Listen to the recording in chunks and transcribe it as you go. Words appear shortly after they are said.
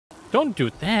Don't do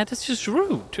that. That's just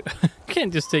rude. You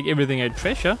can't just take everything I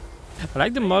treasure. I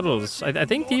like the models. I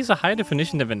think these are higher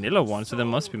definition than vanilla ones, so they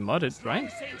must be modded,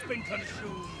 right?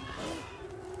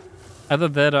 Other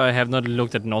than that, I have not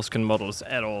looked at NORSCA models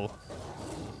at all.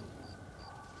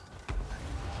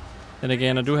 Then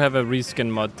again, I do have a reskin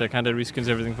mod that kind of reskins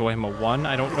everything for Warhammer 1.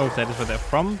 I don't know if that is where they're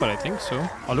from, but I think so.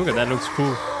 Oh, look at that. Looks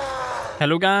cool.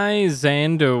 Hello guys,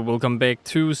 and welcome back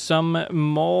to some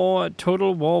more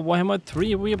Total War Warhammer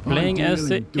 3. We are playing as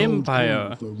the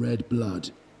Empire. For red blood.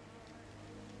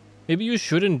 Maybe you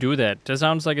shouldn't do that. That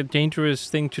sounds like a dangerous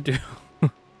thing to do.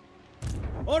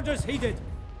 Orders heeded.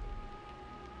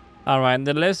 Alright, in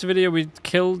the last video we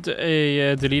killed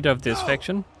the leader of this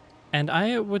faction. And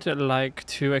I would like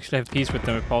to actually have peace with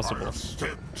them if possible.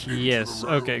 Yes,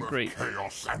 okay, great.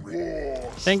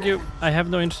 Thank you. I have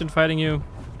no interest in fighting you.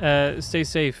 Stay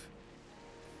safe.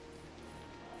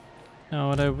 Now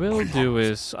what I will do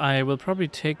is I will probably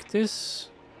take this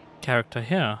character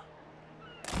here.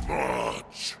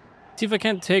 See if I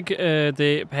can't take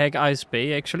the Pag Ice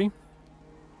Bay actually.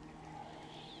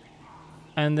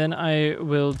 And then I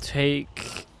will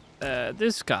take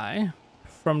this guy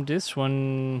from this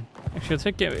one. Actually, I'll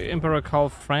take the Emperor Karl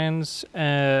Franz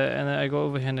and then I go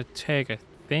over here and attack, I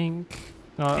think.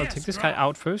 No, I'll take this guy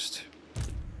out first.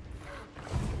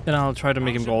 Then I'll try to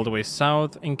make him go all the way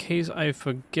south. In case I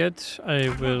forget, I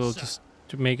will just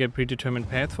make a predetermined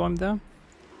path for him there.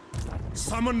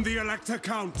 Summon the Elector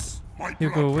Counts.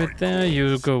 You go with there,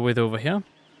 you go with over here.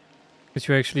 Because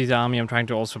you're actually the army I'm trying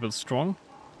to also build strong.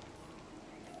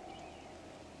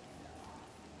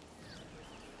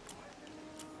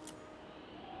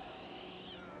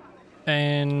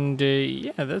 And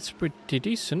yeah, that's pretty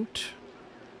decent.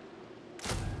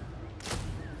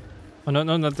 Oh, no,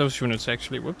 not those units,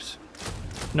 actually. Whoops.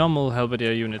 Normal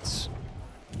halberdier units.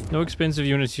 No expensive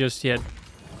units just yet.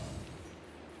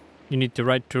 You need the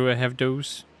right to have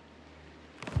those.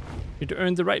 You need to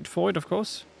earn the right for it, of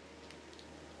course.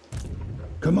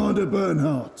 Commander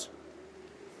Bernhardt.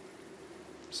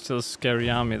 Still a scary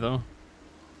army, though.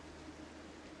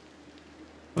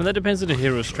 Well, that depends on the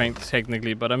hero strength,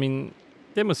 technically. But, I mean,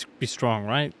 they must be strong,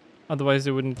 right? Otherwise,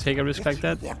 they wouldn't take a risk like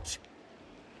that.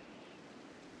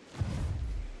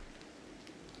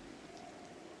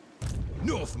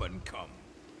 Northmen come.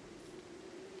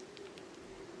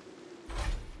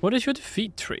 What is your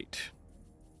defeat trait?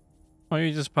 Oh,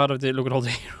 you're just part of the... Look at all the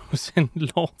heroes and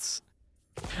lords.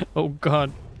 Oh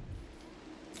god.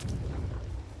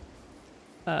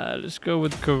 Let's go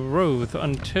with growth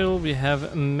until we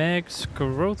have max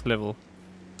growth level.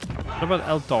 What about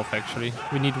Altdorf actually?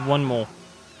 We need one more.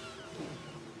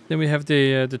 Then we have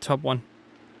the top one.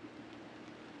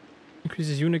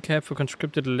 Increases unit cap for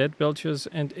conscripted lead belchers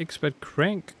and expert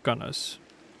crank gunners.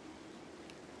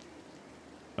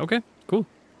 Okay, cool.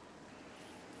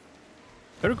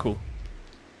 Very cool.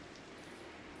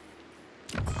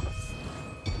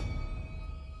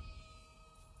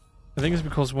 I think it's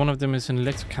because one of them is an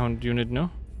electric count unit,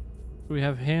 no? We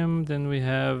have him, then we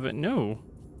have... No.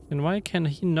 Then why can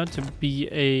he not be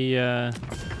a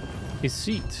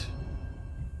seat?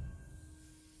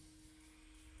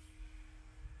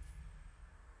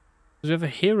 We have a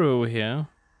hero here.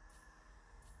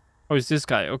 Oh, it's this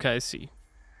guy. Okay, I see.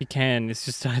 He can. It's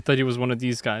just I thought he was one of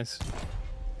these guys.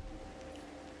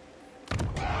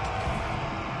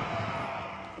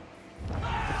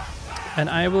 And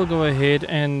I will go ahead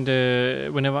and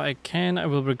whenever I can, I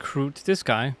will recruit this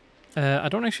guy. I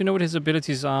don't actually know what his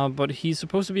abilities are, but he's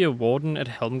supposed to be a warden at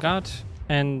Helmgard.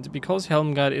 And because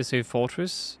Helmgard is a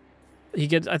fortress,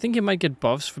 I think he might get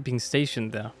buffs for being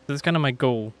stationed there. That's kind of my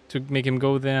goal, to make him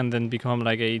go there and then become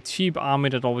like a cheap army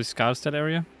that always scouts that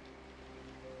area.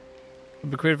 It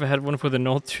would be great if I had one for the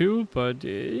north too, but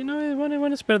you know,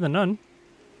 one is better than none.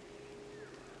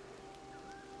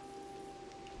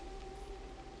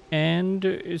 And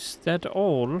is that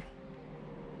all?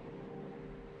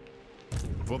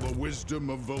 For the wisdom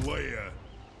of Valea.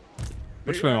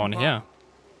 What's going on here?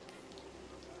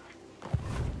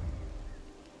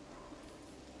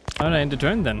 Alright, end the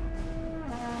turn then.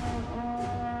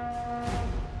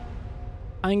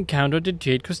 I encountered the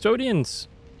Jade Custodians.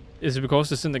 Is it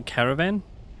because it's in the caravan?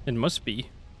 It must be.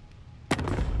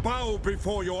 Bow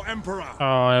before your emperor. Oh,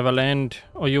 I have a land.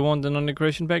 Oh, you want an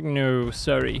integration back? No,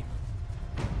 sorry.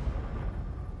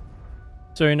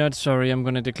 Sorry, not sorry. I'm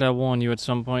gonna declare war on you at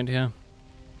some point here.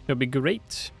 That'll be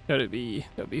great. That'll be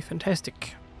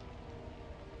fantastic.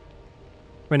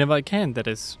 Whenever I can, that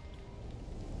is.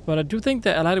 But I do think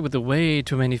they're allied with way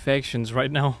too many factions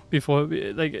right now. Before,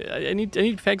 like, I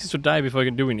need factions to die before I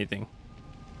can do anything.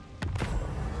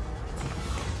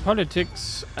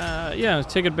 Politics. Yeah,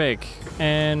 take it back.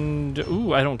 And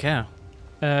ooh, I don't care.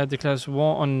 Declares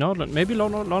war on Nordland. Maybe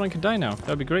Nordland can die now.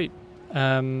 That'd be great.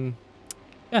 Yeah.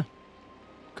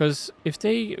 Because if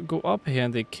they go up here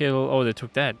and they kill... Oh, they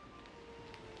took that.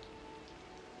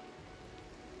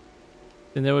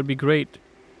 Then that would be great.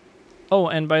 Oh,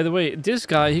 and by the way, this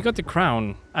guy, he got the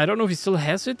crown. I don't know if he still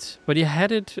has it, but he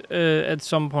had it at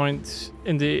some point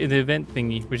in the event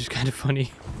thingy, which is kind of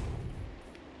funny.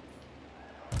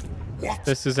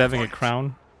 This is having a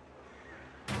crown.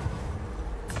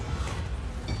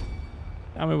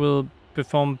 Army will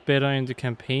perform better in the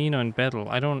campaign or in battle.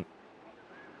 I don't...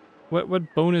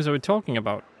 What bonus are we talking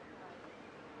about?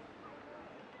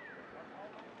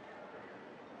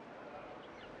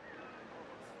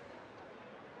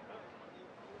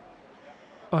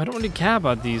 Oh, I don't really care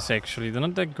about these, actually. They're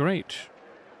not that great.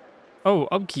 Oh,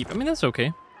 upkeep. I mean, that's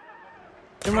okay.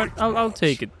 You know what? I'll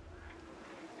take it.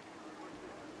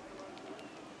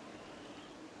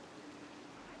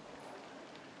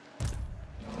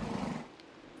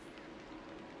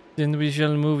 Then we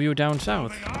shall move you down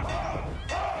south.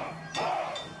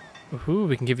 Ooh,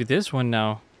 we can give you this one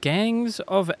now. Gangs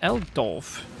of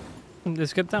Eldorf.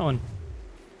 Let's get that one.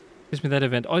 Gives me that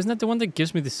event. Oh, isn't that the one that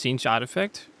gives me the Siege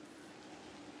artifact?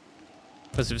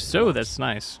 Because if so, that's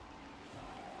nice.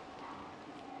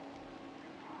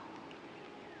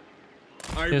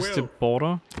 Here's the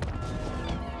border.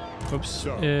 Oops.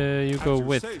 You go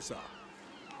with.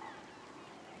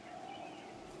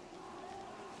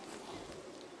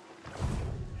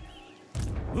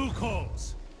 Who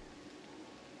calls?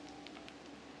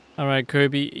 Alright,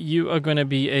 Kirby, you are gonna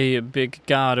be a big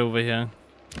guard over here.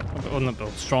 Well, not a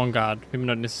strong guard, maybe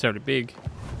not necessarily big.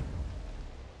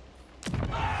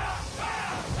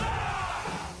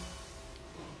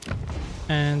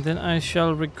 And then I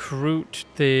shall recruit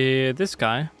this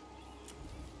guy.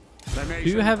 Do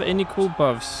you have any cool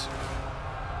buffs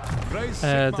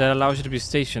that allows you to be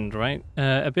stationed, right?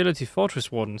 Ability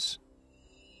Fortress Wardens.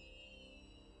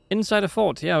 Inside a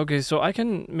fort, yeah, okay, so I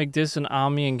can make this an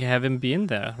army and have him be in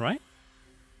there, right?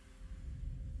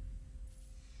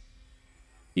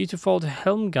 Default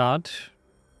Helm Guard.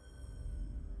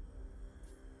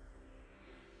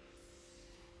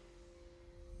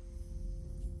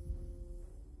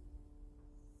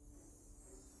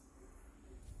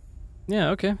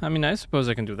 Yeah, okay, I mean, I suppose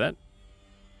I can do that.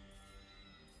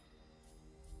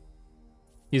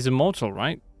 He's immortal,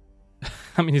 right?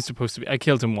 I mean, he's supposed to be. I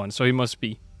killed him once, so he must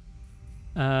be.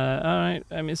 Alright,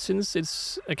 I mean,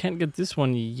 since I can't get this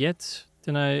one yet,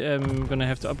 then I am gonna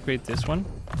have to upgrade this one.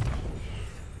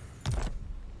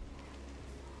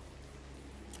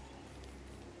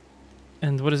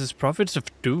 And what is this? Prophets of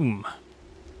Doom.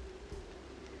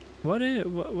 What?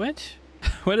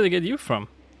 Where did I get you from?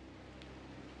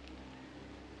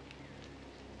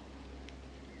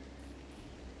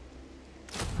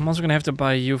 I'm also gonna have to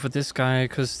buy you for this guy,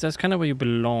 because that's kind of where you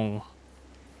belong.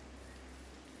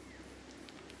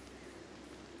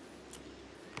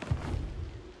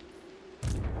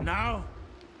 Now?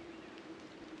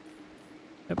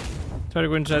 Yep. Try to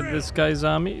go inside this guy's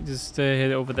army. Just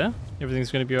head over there.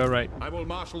 Everything's gonna be alright. I will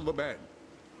marshal the men.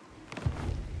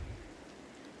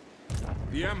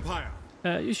 The Empire.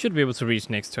 You should be able to reach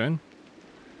next turn.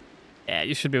 Yeah,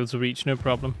 you should be able to reach, no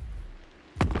problem.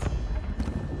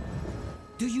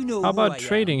 Do you know How about who I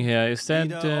trading am? here? Is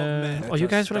that... oh, you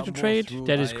guys would like to trade?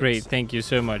 That is great. Thank you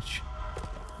so much.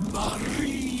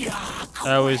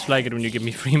 I always like it when you give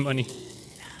me free money.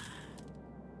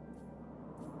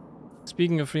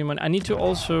 Speaking of free money, I need to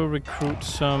also recruit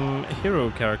some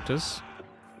hero characters.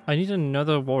 I need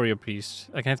another warrior priest.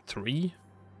 I can have 3?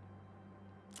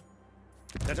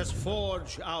 Let us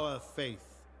forge our faith.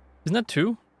 Isn't that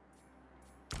 2?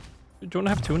 Don't I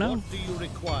have 2 now? What do you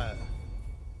require?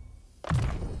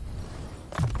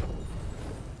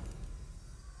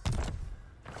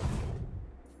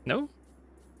 No?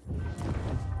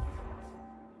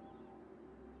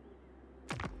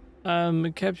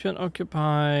 Capture and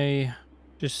occupy.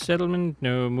 Just settlement?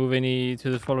 No. Move any to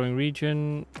the following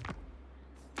region.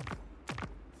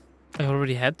 I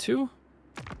already had 2?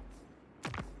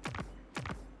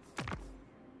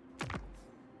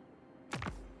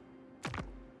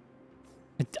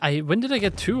 When did I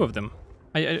get 2 of them?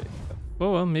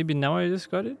 Oh well, maybe now I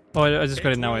just got it? Oh, I just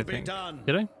got it now, I think.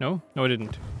 Did I? No? No, I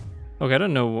didn't. Okay, I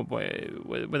don't know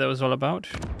what that was all about.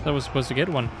 I was supposed to get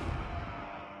one.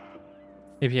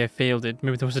 Maybe I failed it.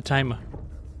 Maybe there was a timer.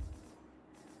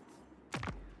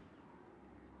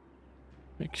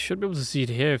 I should be able to see it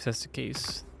here if that's the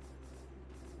case.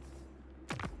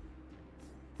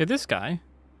 Yeah, this guy.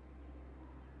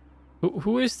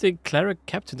 Who is the cleric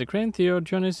captain? The Grand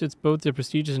Theogonist, it's both the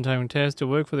prestigious and tiring task to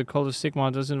work for the cult of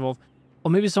Sigmar does involve...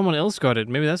 Or maybe someone else got it.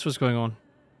 Maybe that's what's going on.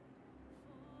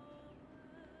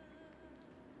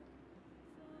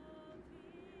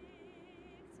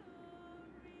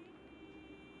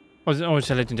 Oh, it's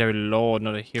a legendary lord,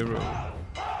 not a hero.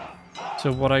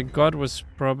 So what I got was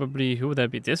probably... Who would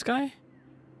that be? This guy?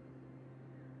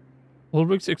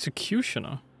 Ulrich's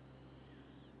Executioner.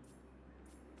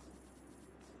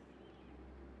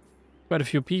 Quite a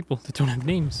few people that don't have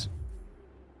names.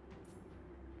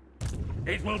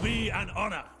 It will be an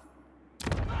honor.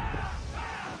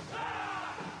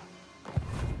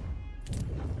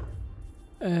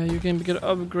 You can get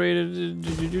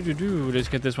upgraded. Let's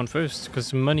get this one first,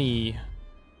 because money.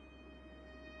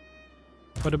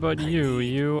 What about you?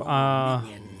 You are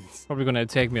probably gonna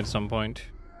attack me at some point.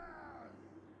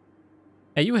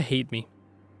 Hey, you hate me.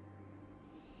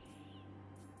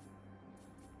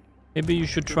 Maybe you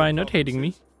should try not hating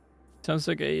me. Sounds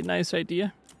like a nice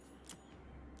idea.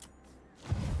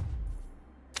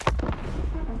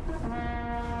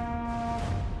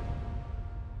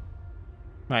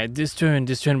 Right, this turn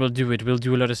will do it. We'll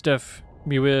do a lot of stuff.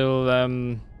 We will,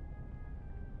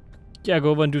 yeah,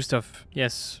 go over and do stuff.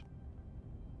 Yes.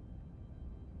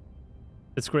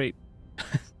 That's great.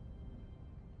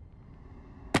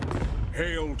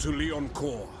 Hail to Leon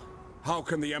Core. How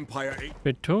can the Empire aid?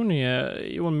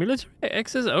 Bretonia, you want military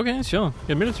access? Okay, sure.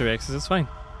 Get military access, that's fine.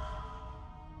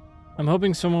 I'm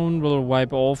hoping someone will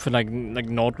wipe off like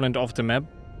Nordland off the map,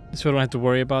 so I don't have to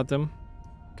worry about them.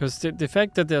 Because the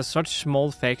fact that they're such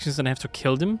small factions and I have to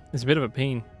kill them is a bit of a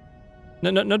pain.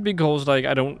 Not because like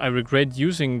I regret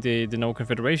using the No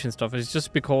Confederation stuff. It's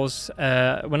just because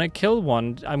when I kill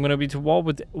one, I'm gonna be to war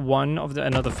with one of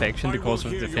another faction because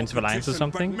of defensive alliance or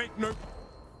something.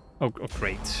 Oh,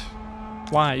 great.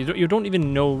 Why? You don't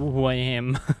even know who I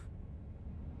am.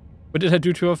 What did I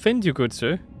do to offend you, good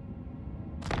sir?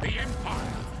 The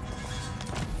Empire.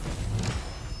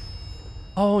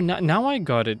 Oh, now I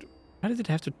got it. Why did it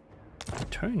have to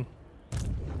turn?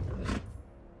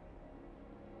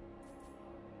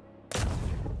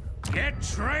 Get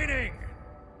training.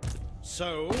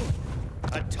 So,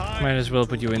 a time. Might as well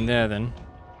put you in there then.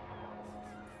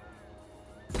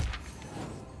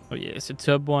 Oh yes, it's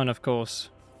sub 1, of course.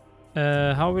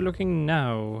 How are we looking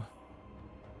now?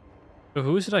 So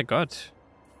who is it I got?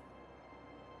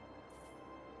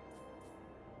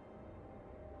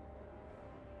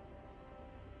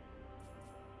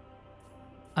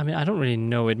 I mean, I don't really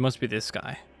know. It must be this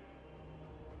guy.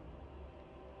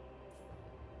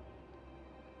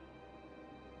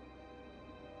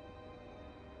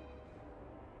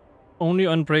 Only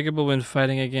unbreakable when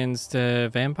fighting against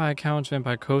vampire counts,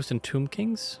 vampire coast, and tomb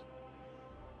kings.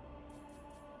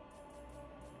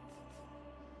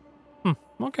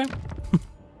 Okay.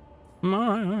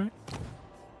 Alright.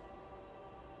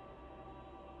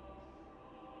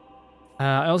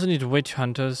 I also need witch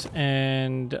hunters,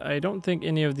 and I don't think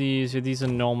any of these are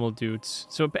normal dudes.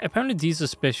 So apparently these are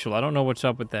special. I don't know what's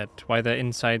up with that. Why they're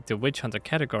inside the witch hunter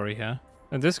category here.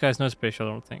 And this guy's not special,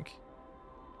 I don't think.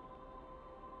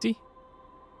 See?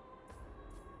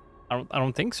 I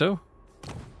don't think so.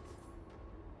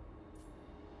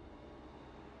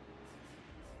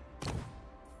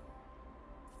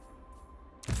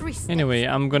 Anyway,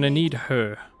 I'm gonna need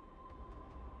her.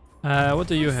 What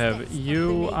do you have?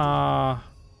 You are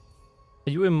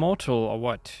you immortal or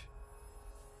what?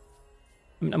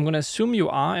 I'm gonna assume you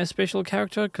are a special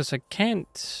character, because I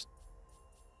can't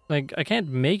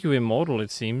make you immortal, it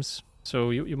seems.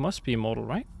 So you must be immortal,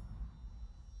 right?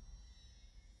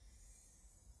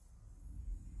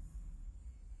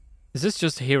 Is this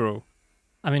just a hero?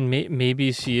 I mean,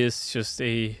 maybe she is just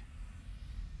a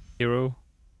hero.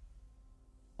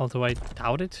 Although I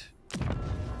doubt it.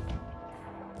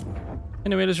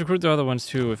 Anyway, let's recruit the other ones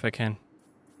too, if I can.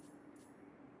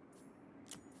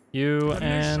 You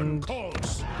and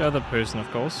the other person,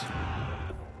 of course.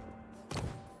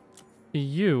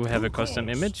 You have a custom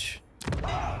image.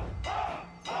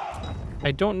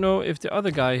 I don't know if the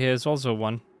other guy here is also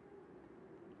one.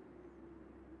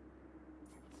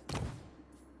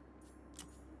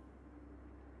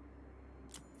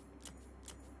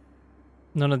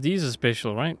 None of these are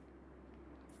special, right?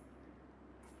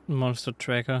 Monster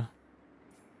tracker.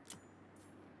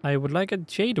 I would like a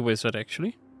Jade Wizard,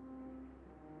 actually.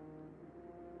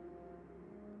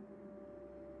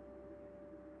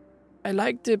 I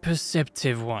like the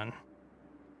perceptive one.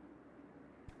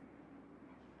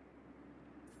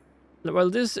 Well,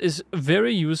 this is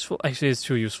very useful. Actually, it's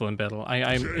too useful in battle.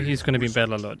 He's going to be in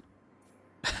battle a lot.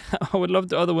 I would love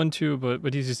the other one too,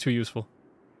 but he's just too useful.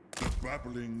 The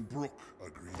babbling brook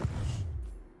agrees.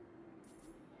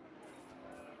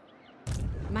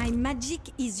 My magic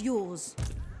is yours.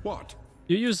 What?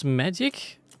 You use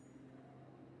magic?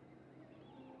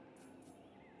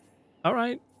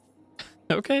 Alright.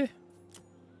 Okay.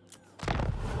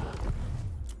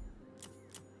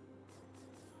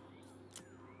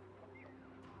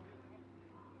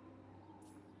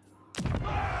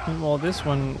 Well, this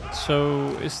one, so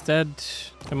is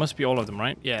that... There must be all of them,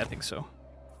 right? Yeah, I think so.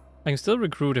 I can still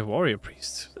recruit a warrior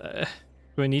priest.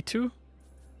 Do I need to?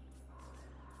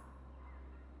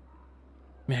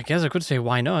 I mean, I guess I could say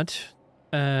why not.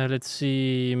 Let's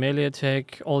see, melee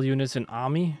attack, all units in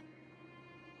army.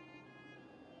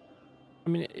 I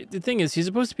mean, the thing is, he's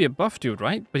supposed to be a buff dude,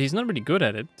 right? But he's not really good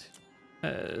at it.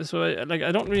 So I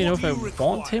don't really know if I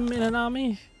want him in an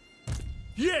army.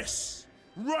 Yes!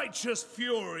 Righteous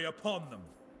fury upon them.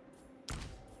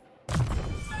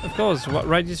 Of course,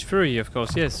 righteous fury, of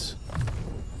course, yes.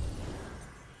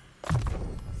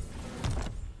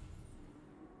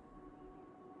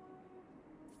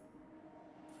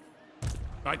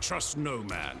 I trust no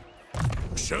man.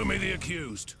 Show me the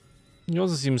accused. You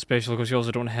also seem special because you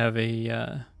also don't have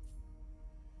a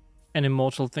an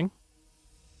immortal thing.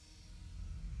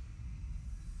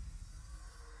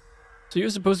 So you're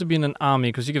supposed to be in an army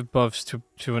because you give buffs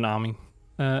to an army.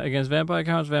 Against vampire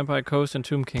counts, vampire coast, and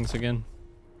tomb kings again.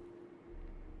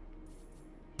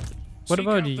 What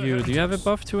about you? Do you have a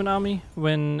buff to an army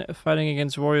when fighting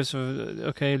against warriors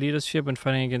of leadership when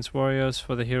fighting against warriors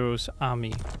for the hero's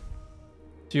army?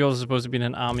 So you're also supposed to be in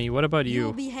an army. What about you?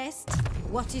 Your behest?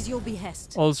 What is your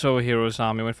behest? Also a hero's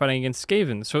army when fighting against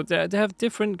Skaven. So they have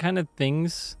different kind of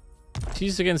things.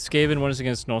 She's against Skaven, one is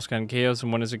against NORSCA and Chaos,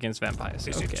 and one is against vampires.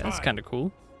 Okay, that's kind of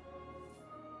cool.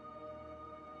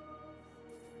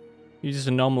 You're just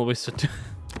a normal wizard.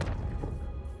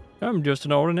 I'm just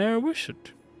an ordinary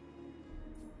wizard.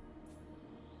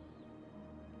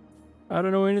 I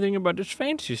don't know anything about this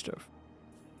fancy stuff.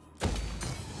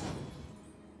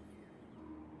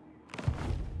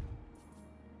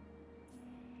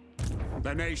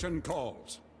 The nation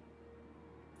calls.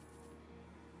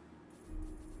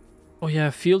 Oh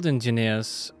yeah, field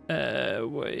engineers. Because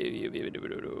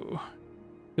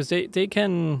they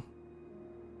can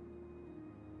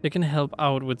help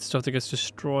out with stuff that gets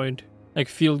destroyed, like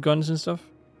field guns and stuff.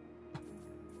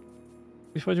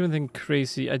 Before I do anything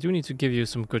crazy, I do need to give you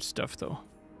some good stuff though.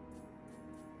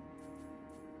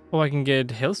 Oh, I can get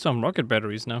Hailstorm rocket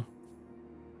batteries now.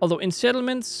 Although in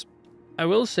settlements, I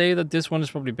will say that this one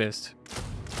is probably best.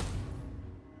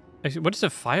 Actually, what is a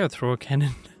fire thrower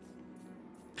cannon?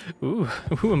 Ooh,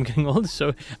 I'm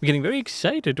getting very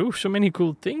excited. Oh, so many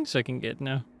cool things I can get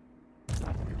now.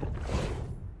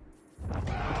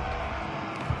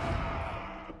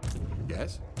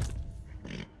 Yes?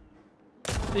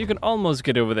 You can almost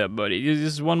get over there, buddy.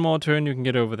 Just one more turn, you can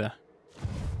get over there.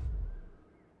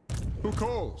 Who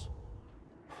calls?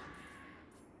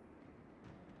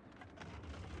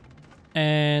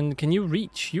 And can you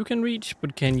reach? You can reach,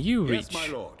 but can you reach? Yes,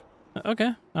 my lord.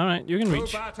 Okay, alright, you can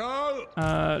reach.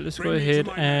 Let's go ahead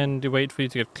and wait for you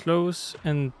to get close,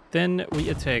 and then we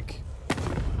attack.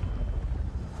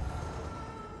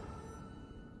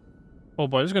 Oh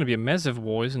boy, this is gonna be a massive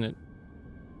war, isn't it?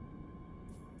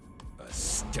 A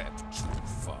step too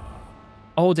far.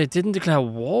 Oh, they didn't declare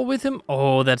war with him?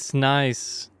 Oh, that's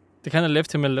nice. They kind of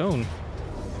left him alone.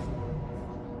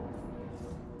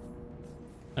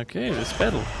 Okay, let's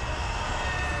battle.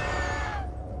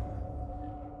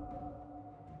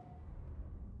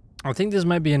 I think this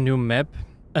might be a new map.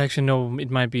 Actually, no, it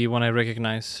might be one I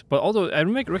recognize. But although I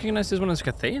recognize this one as a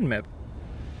Cathayan map.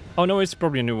 Oh no, it's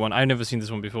probably a new one. I've never seen this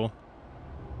one before.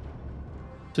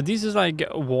 So this is like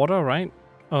water, right?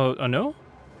 Oh no?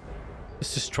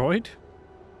 It's destroyed?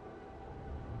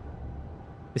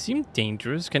 They seem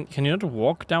dangerous. Can you not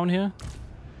walk down here?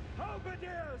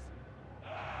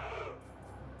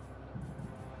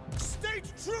 State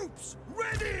troops,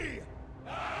 ready!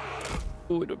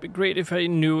 Oh, it would be great if I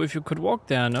knew if you could walk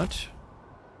there or not.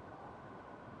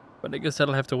 But I guess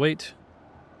I'll have to wait.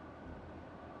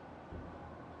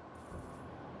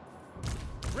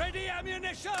 Ready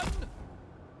ammunition!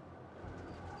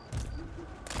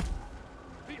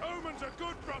 The omens are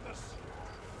good, brothers!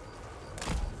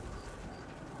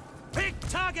 Pick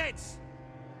targets!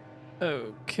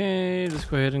 Okay, let's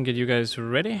go ahead and get you guys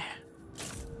ready.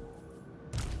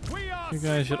 You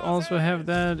guys should also have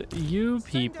that. You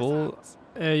people,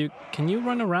 can you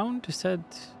run around? Is that...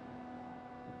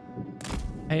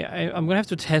 I'm gonna have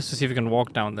to test to see if you can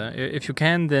walk down there. If you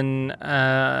can, then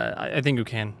I think you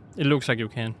can. It looks like you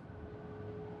can.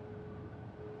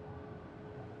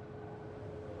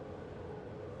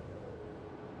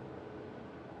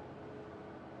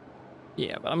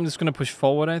 Yeah, but I'm just gonna push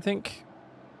forward, I think.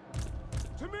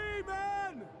 To me,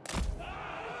 man!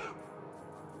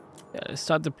 Yeah, let's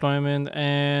start deployment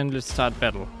and let's start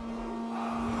battle.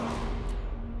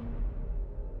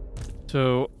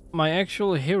 So my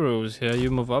actual heroes here,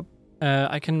 you move up.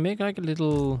 I can make like a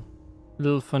little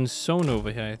fun zone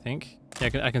over here, I think. Yeah,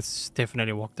 I can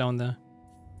definitely walk down there.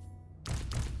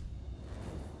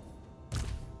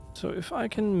 So if I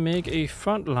can make a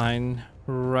front line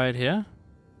right here,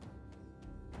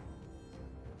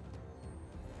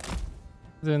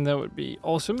 then that would be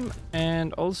awesome.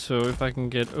 And also if I can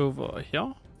get over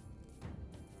here.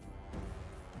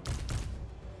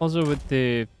 Also with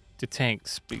the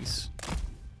tanks, please.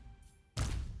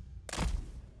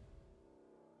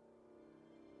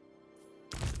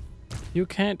 You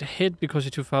can't hit because you're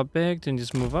too far back, then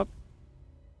just move up.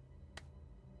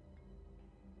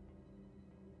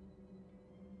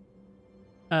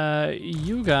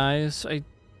 You guys, I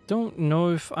don't know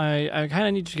if I kind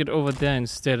of need to get over there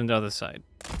instead on the other side.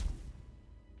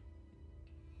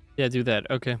 Yeah, do that.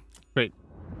 Okay, great.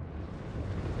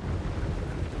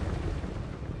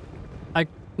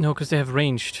 No, because they have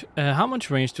ranged. How much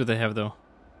range do they have, though?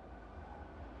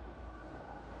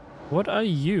 What are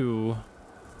you?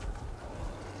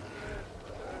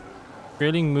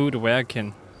 Grading mood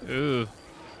Werken. Ugh.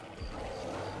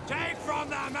 Take from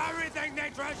them everything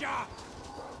they treasure!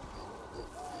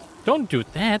 Don't do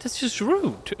that. That's just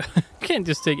rude. You can't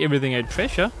just take everything I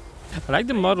treasure. I like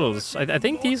the models. I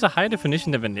think these are higher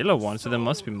definition than vanilla ones, so they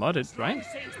must be modded, right?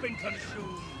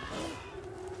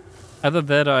 Either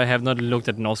that or I have not looked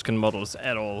at NORSCA models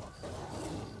at all.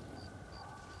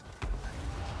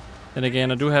 Then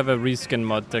again, I do have a reskin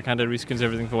mod that kind of reskins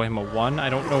everything for Warhammer 1. I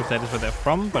don't know if that is where they're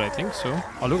from, but I think so.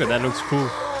 Oh, look at that. Looks cool.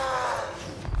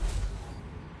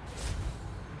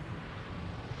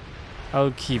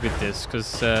 I'll keep it this,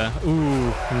 because,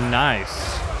 ooh,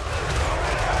 nice.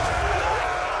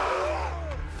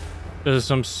 There's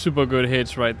some super good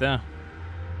hits right there.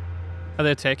 Are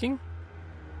they attacking?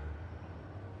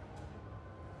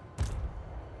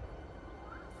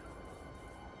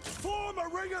 Form a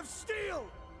ring of steel!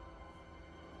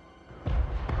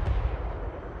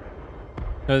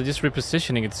 No, they're just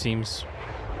repositioning, it seems.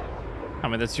 I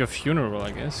mean, that's your funeral,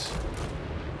 I guess.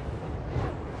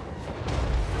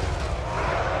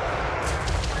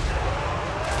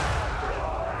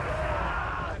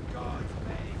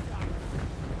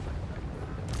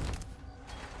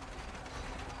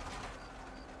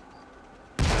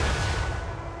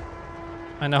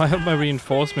 And now I have my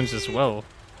reinforcements as well.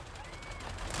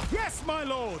 Yes, my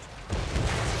lord!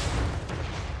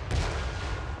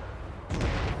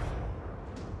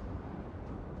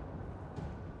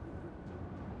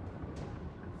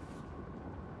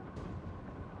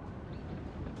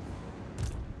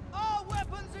 Our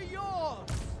weapons are yours!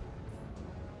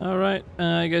 Alright,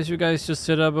 I guess you guys just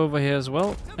sit up over here as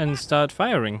well and start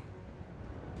firing.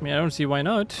 I mean, I don't see why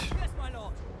not. Yes, my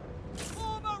lord!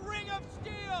 Form a ring of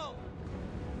steel!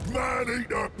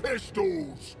 Man-eater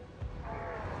pistols!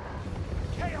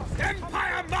 Chaos!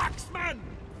 Empire marksman!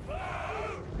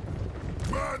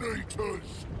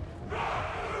 Man-eaters!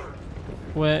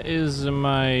 Where is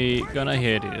my gunner?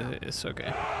 Here it is,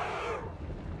 okay.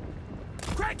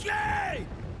 Quickly!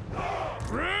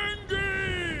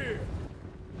 Brandy!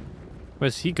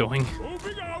 Where's he going?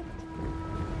 Moving out!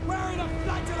 Where are the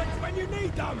flatulence when you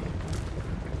need them?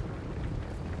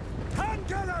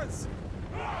 Handgunners!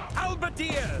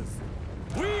 Halberdiers!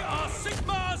 We are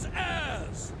Sigmar's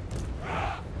heirs!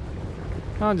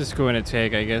 I'll just go and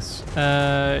attack, I guess.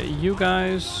 You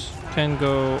guys can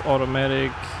go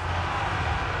automatic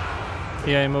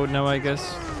AI mode now, I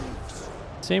guess.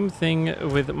 Same thing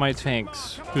with my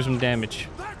tanks. Do some damage.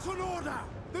 That's an order!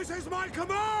 This is my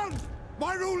command!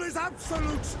 My rule is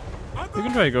absolute! You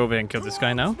can try to go over and kill this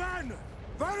guy now. Men.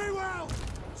 Very well!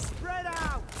 Spread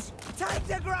out! Take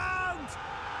the ground!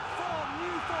 Form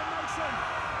new formation!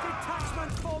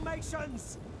 Detachment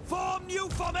formations! Form new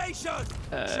formation!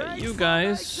 You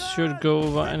guys should go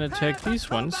over and attack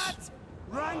these ones.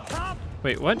 Rank up!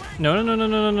 Wait, what? No, no, no, no,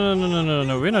 no, no, no, no, no,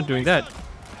 no, we're not doing that.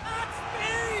 That's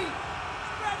me!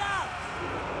 Spread out!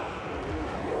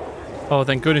 Oh,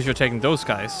 thank goodness you're taking those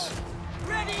guys.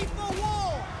 Ready for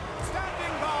war!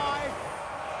 Standing by!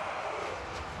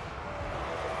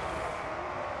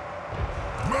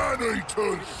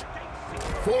 Man-eaters!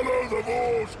 Follow the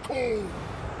war's call!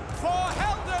 For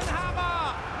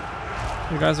Heldenhammer!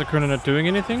 You guys are currently not doing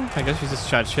anything? I guess you just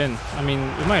charge in. I mean,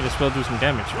 we might as well do some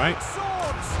damage, right?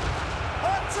 Swords!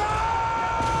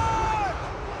 Attack!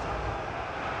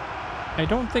 I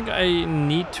don't think I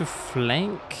need to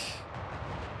flank.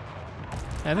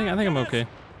 I think I'm okay.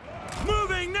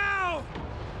 Moving now!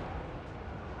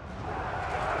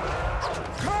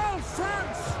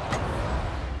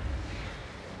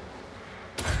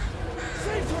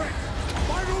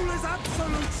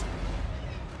 absolute!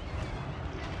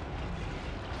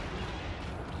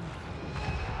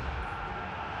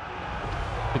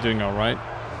 You're doing all right.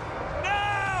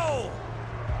 Now!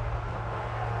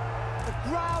 The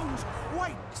ground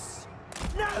quakes!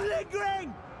 No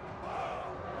lingering!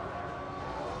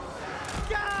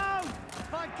 Go!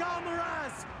 My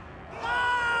comrades!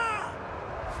 Ah!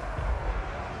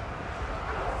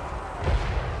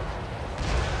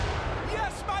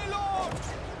 Yes, my lord!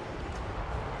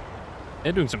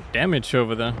 They're doing some damage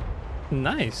over there.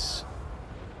 Nice.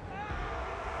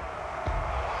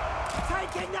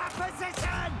 Taking that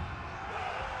position!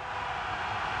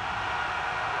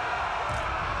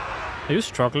 Are you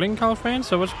struggling, Karl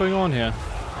Franz, or what's going on here?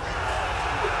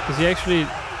 Is he actually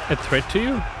a threat to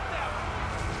you?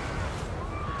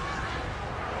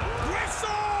 With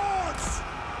swords!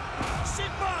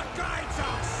 Sigma guides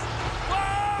us!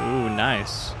 Ooh,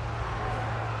 nice.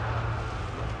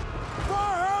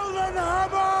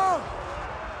 WARHAMMER!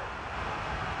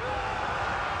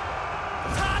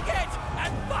 Target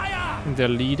and fire! The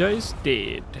leader is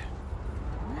dead.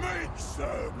 Make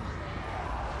them!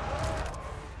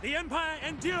 The Empire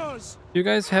endures! You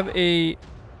guys have a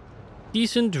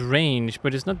decent range,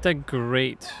 but it's not that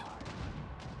great.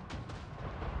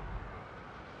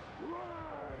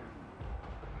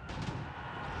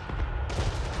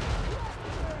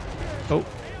 Oh.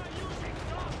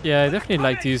 Yeah, I definitely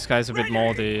like these guys a bit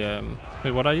more. The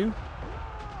wait, what are you?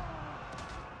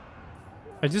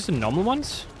 Are these the normal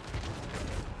ones?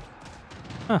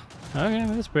 Huh. Okay,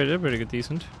 that's pretty good,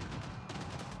 decent.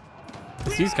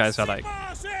 'Cause these guys are like.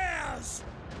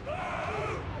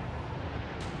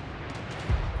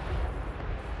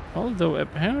 Although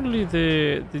apparently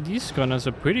these gunners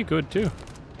are pretty good too.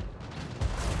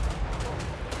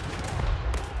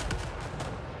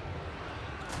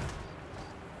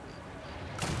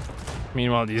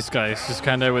 Meanwhile, these guys just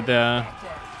kind of with their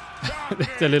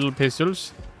their little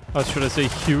pistols, or should I say,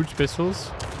 huge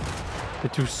pistols, they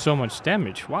do so much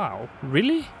damage. Wow,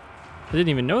 really? I didn't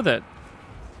even know that.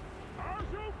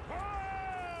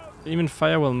 They even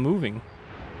fire while moving.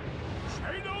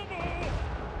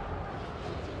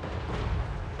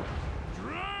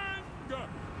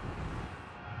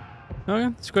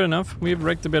 Okay, it's good enough. We've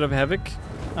wreaked a bit of havoc.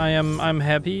 I'm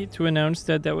happy to announce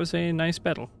that that was a nice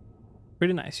battle.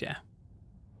 Pretty nice, yeah.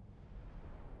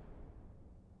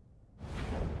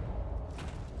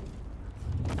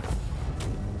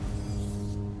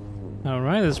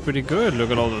 Alright, that's pretty good.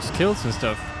 Look at all those kills and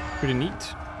stuff. Pretty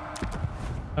neat.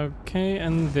 Okay,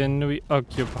 and then we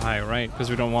occupy, right? Because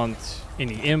we don't want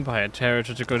any Empire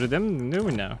territory to go to them. No,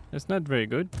 no. That's not very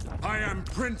good. I am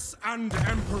Prince and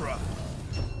Emperor.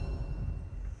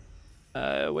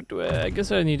 What do I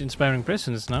guess I need inspiring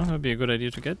presence now. That'd be a good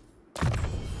idea to get.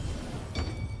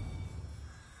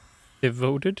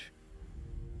 Devoted.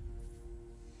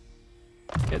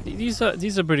 Yeah,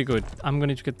 these are pretty good. I'm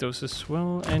going to get those as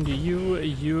well. And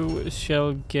you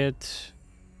shall get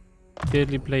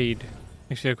Deadly Blade.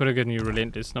 Actually, I could have gotten you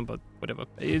Relentless, no, but whatever.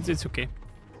 It's okay.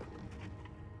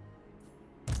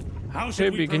 How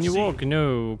should Baby, can you walk?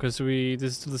 No, because this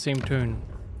is still the same turn.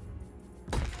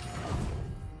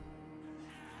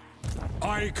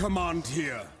 I command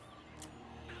here.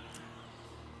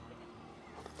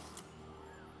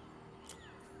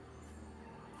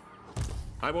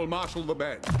 I will marshal the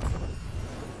band.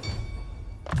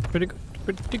 Pretty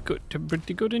good,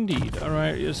 pretty good indeed. All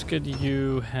right, let's get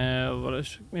you. Have what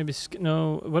is maybe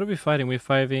no? What are we fighting? We're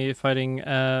fighting.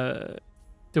 The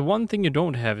one thing you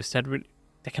don't have is that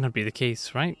that cannot be the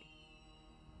case, right?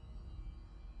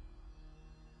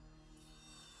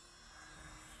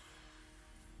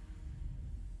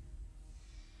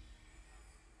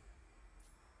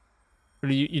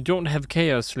 You don't have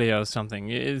Chaos Slayer or something.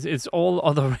 It's all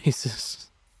other races.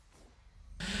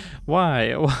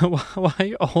 Why?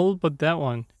 Why all but that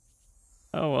one?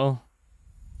 Oh well.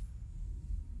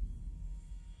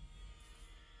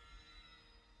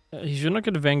 You should not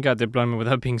get a Vanguard deployment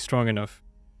without being strong enough.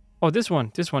 Oh, this one.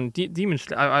 Demons.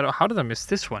 How did I miss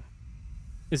this one?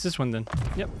 It's this one then.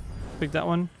 Yep. Pick that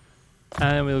one.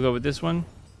 And then we'll go with this one.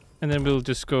 And then we'll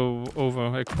just go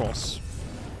over across.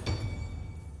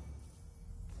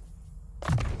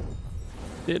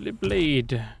 Deadly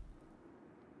Blade.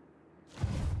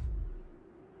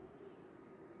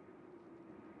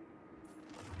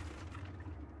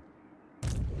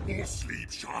 More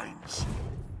sleep shines.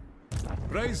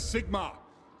 Raise Sigma.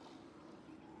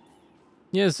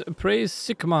 Yes, praise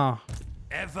Sigma.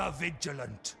 Ever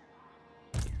vigilant.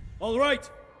 All right.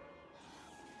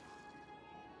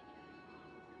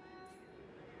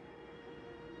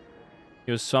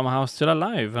 You're somehow still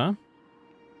alive, huh?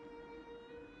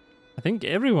 I think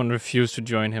everyone refused to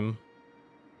join him.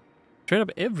 Straight up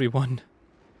everyone.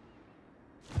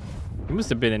 He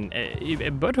must have been a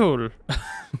butthole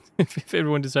if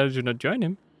everyone decided to not join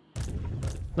him.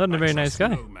 Not a very nice guy.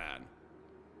 No man.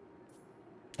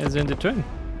 Has ended turn.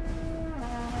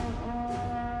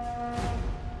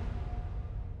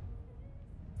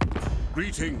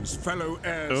 Greetings, fellow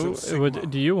heirs So, of Sigmar. what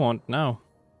do you want now?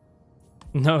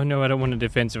 No, I don't want a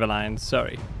defensive alliance.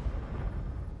 Sorry.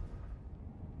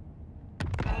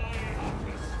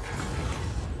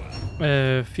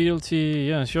 Fealty.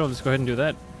 Yeah, sure. Let's go ahead and do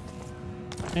that.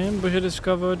 Ambusher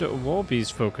discovered. War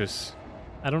beast focus.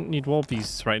 I don't need war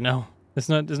beasts right now. That's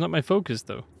not my focus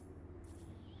though.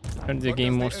 And the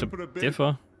game wants to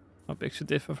differ. How big should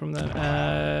differ from that?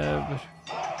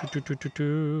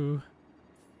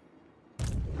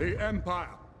 The Empire.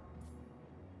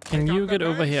 Can you get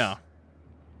over here?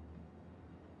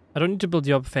 I don't need to build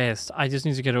you up fast. I just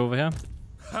need to get over here.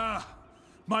 Ha!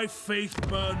 My faith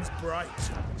burns bright,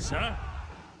 sir.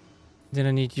 Then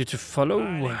I need you to follow.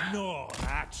 Ignore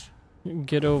that.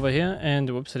 Get over here. And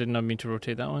whoops, I did not mean to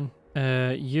rotate that one.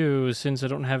 You, since I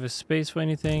don't have a space for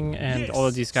anything, and all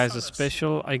of these guys are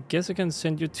special, I guess I can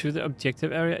send you to the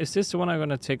objective area. Is this the one I'm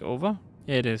gonna take over?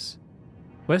 Yeah, it is.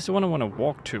 Where's the one I want to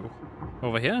walk to?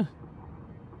 Over here?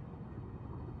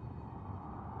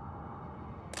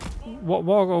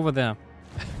 Walk over there.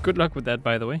 Good luck with that,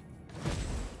 by the way.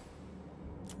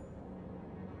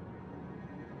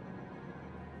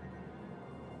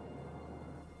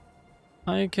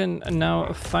 I can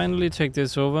now finally take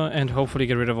this over and hopefully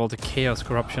get rid of all the chaos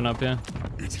corruption up here.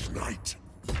 It is night.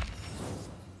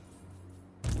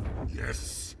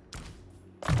 Yes.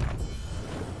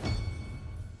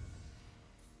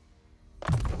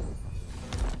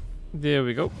 There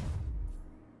we go.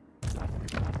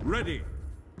 Ready.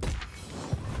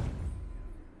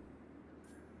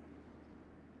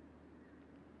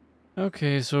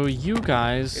 Okay, so you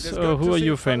guys, who are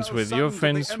you friends with? You're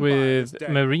friends with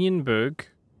Marienburg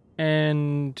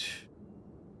and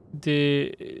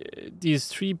these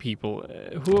three people.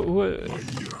 Who are...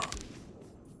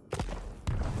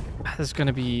 There's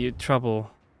gonna be trouble,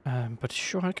 but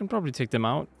sure, I can probably take them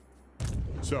out.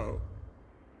 So,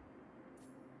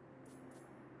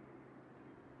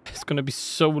 It's gonna be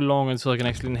so long until I can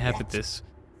actually inhabit this.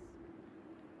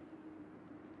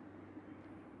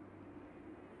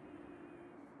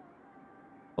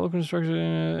 All construction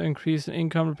increase in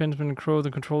income, replenishment, and growth,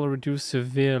 the controller reduced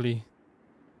severely.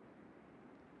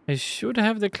 I should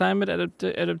have the climate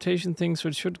adaptation thing, so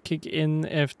it should kick in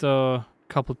after a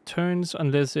couple turns,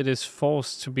 unless it is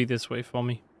forced to be this way for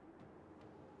me.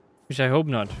 Which I hope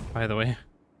not, by the way.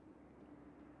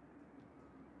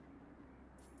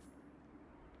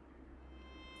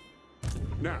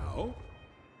 now,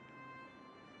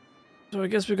 So I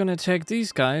guess we're gonna attack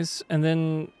these guys, and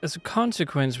then as a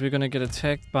consequence, we're gonna get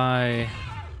attacked by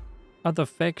other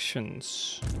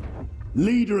factions.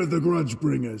 leader of the Grudge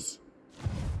Bringers. I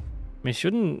mean,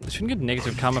 shouldn't get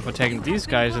negative karma for attacking these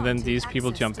guys and then these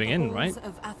people jumping in, right?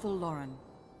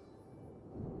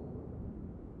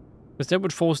 Because that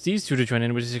would force these two to join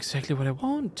in, which is exactly what I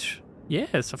want.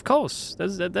 Yes, of course.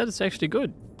 That is actually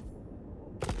good.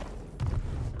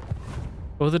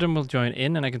 Both of them will join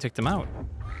in, and I can take them out.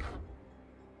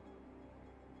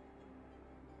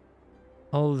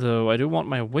 Although I do want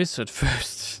my wizard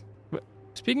first.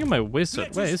 Speaking of my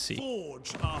wizard, where is he?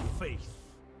 Forge our faith.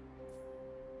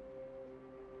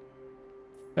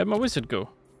 Where'd my wizard go?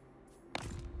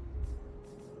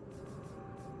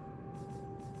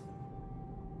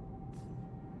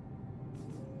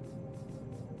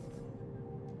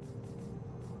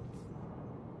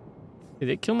 Did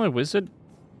they kill my wizard?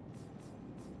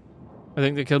 I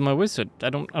think they killed my wizard. I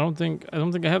don't think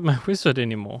I have my wizard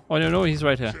anymore. Oh no, he's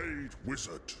right here. Jade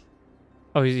Wizard.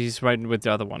 Oh, he's right with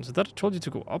the other ones. I thought I told you to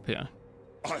go up here.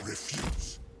 I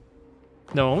refuse.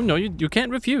 No, you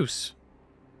can't refuse.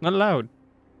 Not allowed.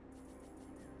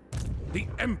 The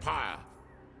Empire.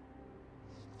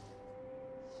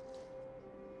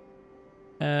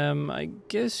 I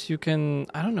guess you can.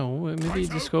 I don't know. Maybe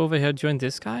just go over here, join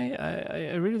this guy.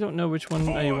 I really don't know which one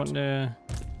I want to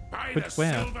put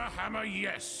where. Silver hammer,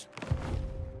 yes.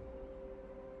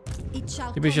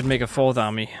 Maybe we should make a fourth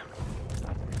army.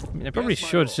 I mean, I probably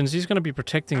should, since he's going to be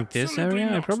protecting this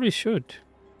area. I probably should.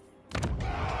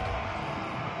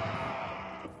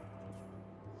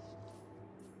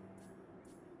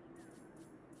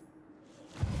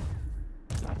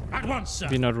 At once, sir.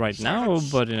 Maybe not right now,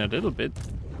 but in a little bit.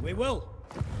 We will.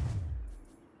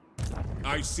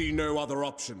 I see no other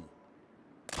option.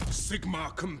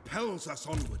 Sigmar compels us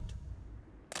onward.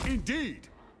 Indeed.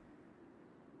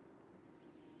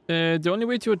 The only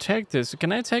way to attack this,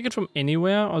 can I attack it from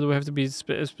anywhere, or do I have to be a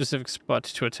specific spot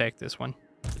to attack this one?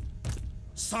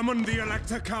 Summon the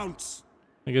Elector Counts.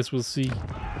 I guess we'll see.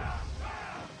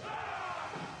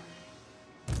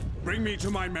 Bring me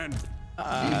to my men.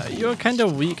 You're kind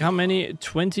of weak. How many?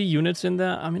 20 units in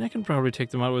there? I mean, I can probably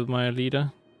take them out with my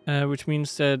leader. Which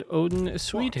means that Odin is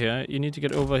sweet here. You need to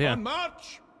get over here.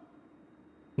 March.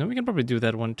 No, we can probably do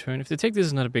that one turn. If they take this,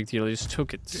 is not a big deal. I just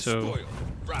took it, so... Despoil.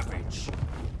 Ravage.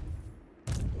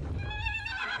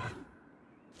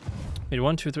 Wait,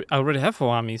 1, 2, 3... I already have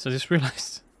 4 armies, I just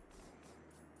realized.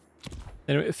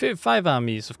 Anyway, 5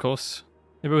 armies, of course.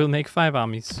 Maybe we'll make 5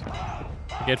 armies.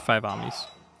 Get 5 armies.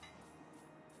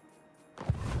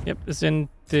 Yep, it's in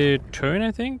the turn,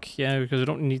 I think. Yeah, because we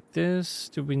don't need this.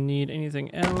 Do we need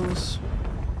anything else?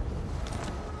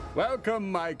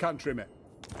 Welcome, my countrymen.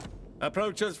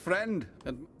 Approach us, friend.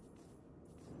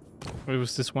 What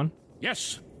was this one?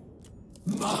 Yes.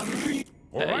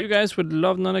 You guys would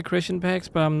love non-aggression packs,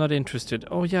 but I'm not interested.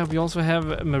 Oh yeah, we also have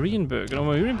Marienburg. No,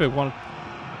 Marienburg won't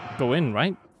go in,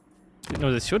 right?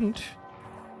 No, they shouldn't.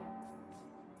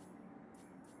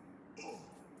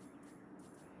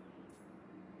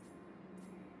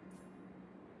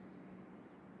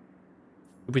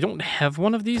 We don't have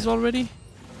one of these already?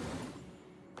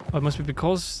 Oh, it must be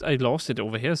because I lost it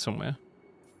over here somewhere.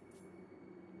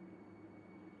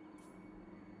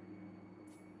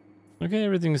 Okay,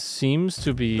 everything seems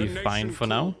to be fine for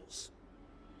now.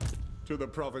 To the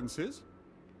provinces.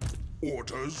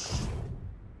 Orders.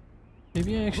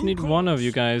 Maybe I actually need one of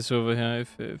you guys over here,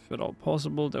 if at all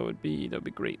possible. That would be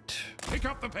great. Pick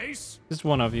up the pace. Just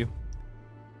one of you.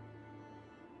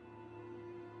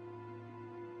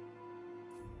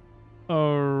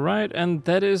 Alright, and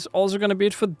that is also gonna be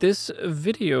it for this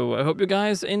video. I hope you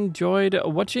guys enjoyed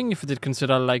watching. If you did,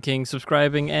 consider liking,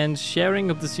 subscribing, and sharing.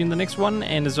 Hope to see you in the next one.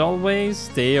 And as always,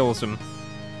 stay awesome.